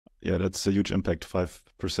Yeah, that's a huge impact,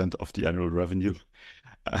 5% of the annual revenue.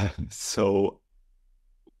 So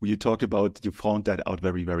you talked about you found that out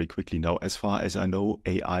very, very quickly. Now, as far as I know,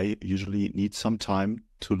 AI usually needs some time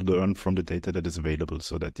to learn from the data that is available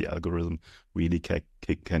so that the algorithm really can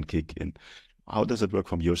kick in. How does it work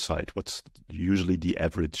from your side? What's usually the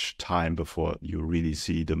average time before you really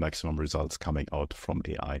see the maximum results coming out from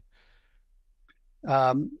AI?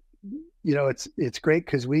 Um, it's great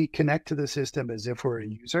because we connect to the system as if we're a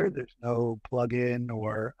user. There's no plugin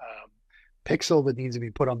or pixel that needs to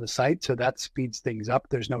be put on the site, so that speeds things up.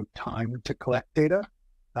 There's no time to collect data.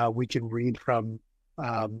 We can read from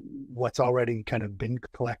what's already kind of been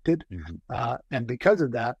collected, Mhm. and because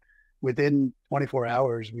of that, within 24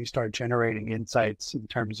 hours, we start generating insights in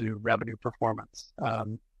terms of revenue performance.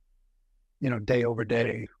 Day over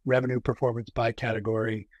day, revenue performance by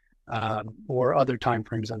category, or other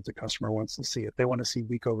timeframes as the customer wants to see. If they want to see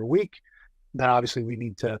week over week, then obviously we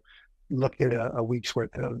need to look at a week's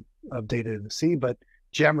worth of data to see. But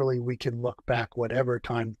generally, we can look back whatever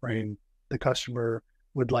time frame the customer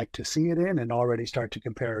would like to see it in and already start to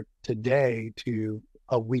compare today to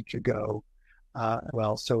a week ago.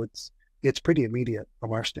 So it's pretty immediate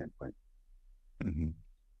from our standpoint. Mhm.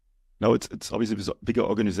 No, it's obviously with bigger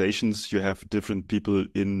organizations, you have different people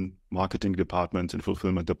in marketing departments, in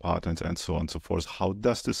fulfillment departments, and so on and so forth. How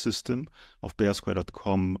does the system of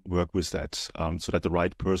bearsquare.com work with that, so that the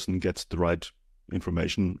right person gets the right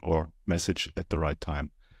information or message at the right time?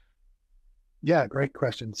 Yeah, great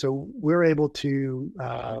question. So we're able to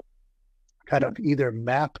kind of either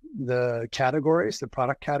map the categories, the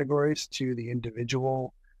product categories, to the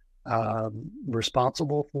individual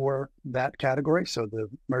responsible for that category. So the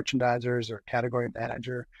merchandisers or category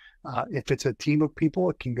manager. If it's a team of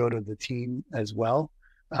people, it can go to the team as well.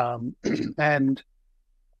 Um, and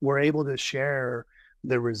we're able to share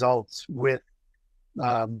the results with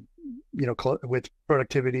with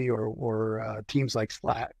productivity or teams like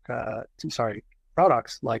Slack.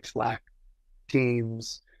 Products like Slack,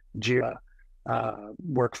 Teams, Jira,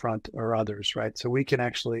 Workfront, or others, right? So we can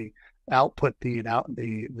actually output the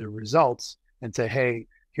results and say, hey,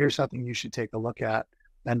 here's something you should take a look at,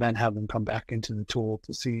 and then have them come back into the tool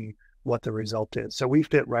to see what the result is. So we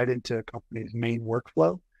fit right into a company's main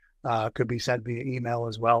workflow. Could be sent via email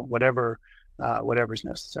as well, whatever's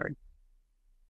necessary.